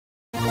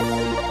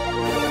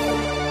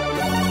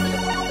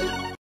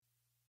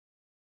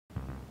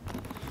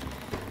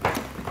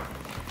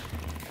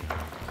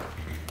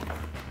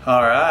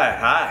All right,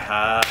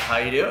 hi, how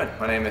you doing?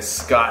 My name is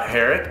Scott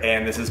Herrick,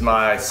 and this is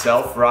my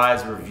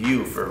Self-Rise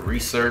review for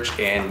research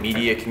and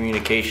media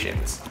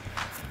communications.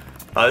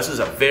 This was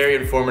a very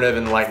informative,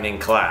 enlightening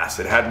class.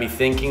 It had me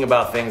thinking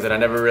about things that I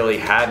never really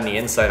had any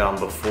insight on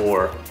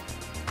before.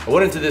 I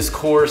went into this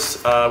course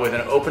with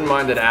an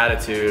open-minded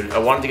attitude. I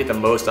wanted to get the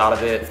most out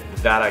of it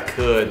that I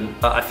could.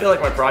 I feel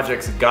like my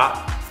projects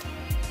got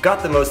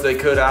the most they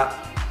could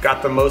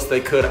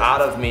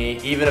out of me,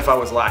 even if I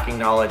was lacking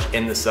knowledge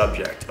in the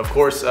subject. Of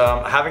course,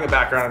 having a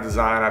background in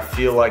design, I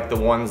feel like the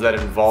ones that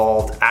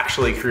involved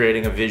actually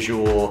creating a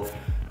visual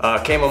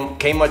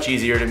came much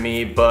easier to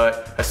me,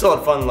 but I still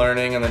had fun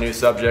learning on the new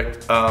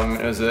subject.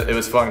 It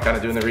was fun kind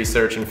of doing the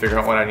research and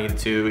figuring out what I needed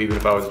to, even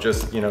if I was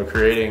just,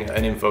 creating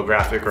an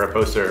infographic or a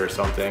poster or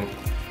something.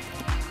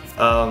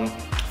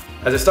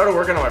 As I started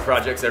working on my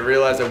projects, I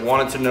realized I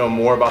wanted to know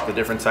more about the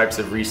different types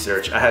of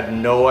research. I had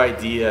no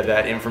idea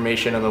that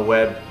information on the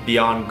web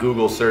beyond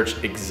Google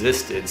search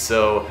existed,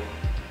 so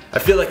I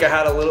feel like I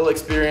had a little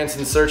experience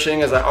in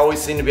searching, as I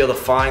always seem to be able to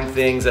find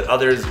things that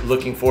others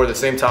looking for the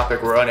same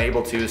topic were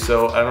unable to.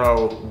 So I don't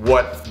know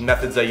what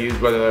methods I used,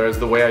 whether it was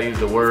the way I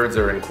used the words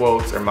or in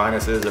quotes or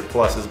minuses or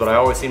pluses, but I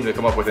always seem to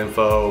come up with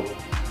info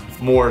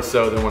more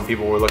so than when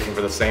people were looking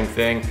for the same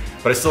thing.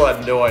 But I still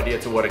had no idea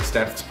to what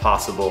extent it's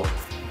possible.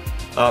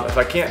 If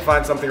I can't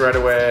find something right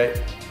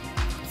away,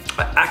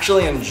 I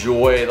actually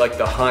enjoy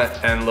the hunt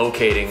and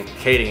locating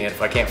it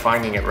if I can't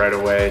finding it right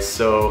away.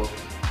 So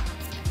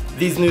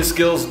these new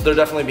skills, they'll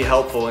definitely be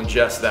helpful in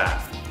just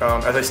that.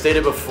 As I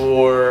stated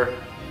before,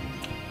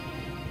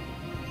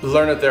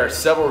 learn that there are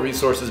several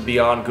resources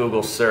beyond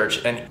Google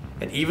search, and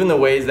even the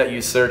ways that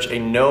you search a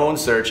known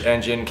search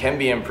engine can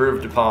be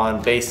improved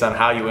upon based on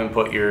how you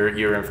input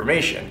your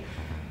information.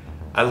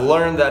 I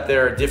learned that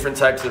there are different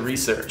types of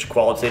research,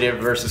 qualitative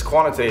versus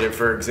quantitative,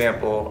 for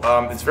example.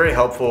 It's very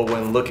helpful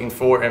when looking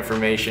for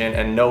information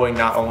and knowing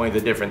not only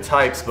the different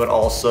types, but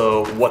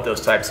also what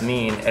those types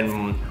mean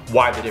and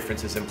why the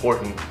difference is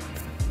important.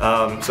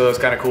 So it's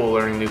kind of cool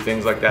learning new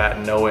things like that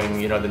and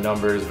knowing, the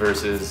numbers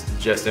versus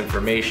just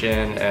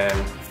information,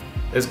 and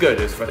it's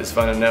good. It's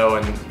fun to know,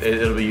 and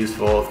it'll be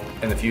useful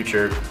in the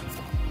future.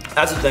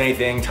 As with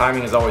anything,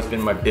 timing has always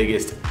been my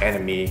biggest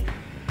enemy.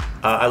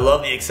 I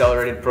love the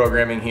accelerated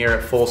programming here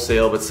at Full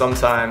Sail, but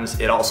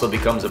sometimes it also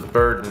becomes a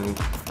burden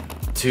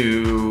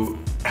to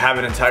have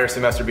an entire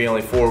semester be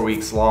only 4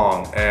 weeks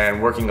long,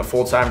 and working a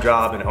full-time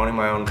job and owning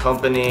my own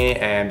company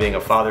and being a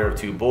father of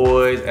 2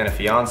 boys and a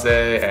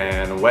fiance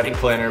and a wedding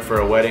planner for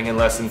a wedding in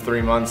less than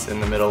 3 months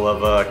in the middle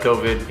of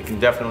COVID, it can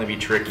definitely be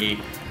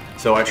tricky.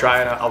 So I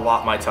try and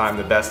allot my time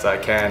the best I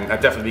can.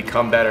 I've definitely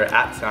become better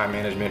at time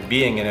management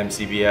being in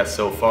MCBS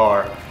so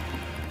far.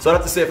 So I'd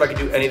have to say if I could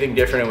do anything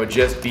different, it would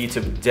just be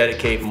to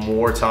dedicate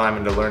more time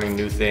into learning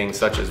new things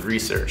such as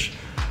research.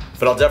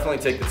 But I'll definitely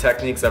take the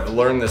techniques I've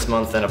learned this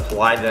month and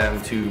apply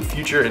them to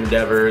future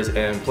endeavors,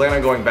 and plan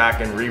on going back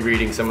and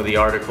rereading some of the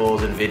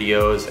articles and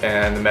videos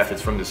and the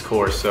methods from this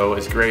course. So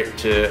it's great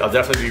I'll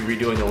definitely be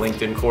redoing the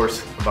LinkedIn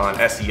course on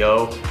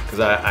SEO, because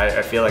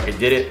I feel like I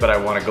did it, but I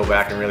want to go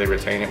back and really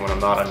retain it when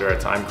I'm not under a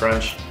time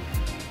crunch.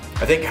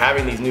 I think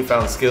having these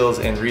newfound skills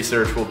in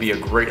research will be a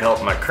great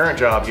help in my current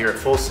job here at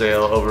Full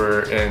Sail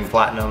over in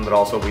Platinum, but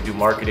also we do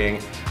marketing.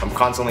 I'm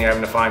constantly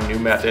having to find new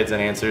methods and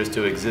answers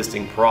to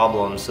existing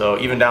problems. So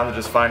even down to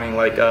just finding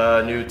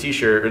a new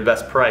t-shirt or the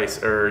best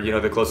price, or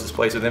the closest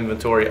place with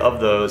inventory of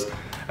those,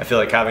 I feel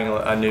like having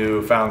a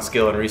newfound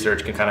skill in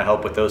research can kind of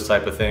help with those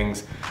type of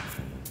things,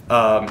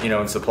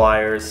 and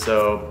suppliers.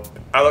 So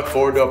I look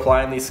forward to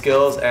applying these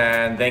skills,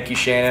 and thank you,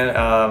 Shannon,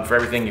 for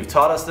everything you've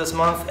taught us this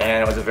month,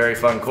 and it was a very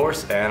fun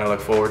course, and I look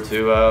forward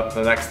to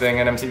the next thing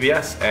in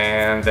MCBS,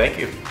 and thank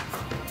you.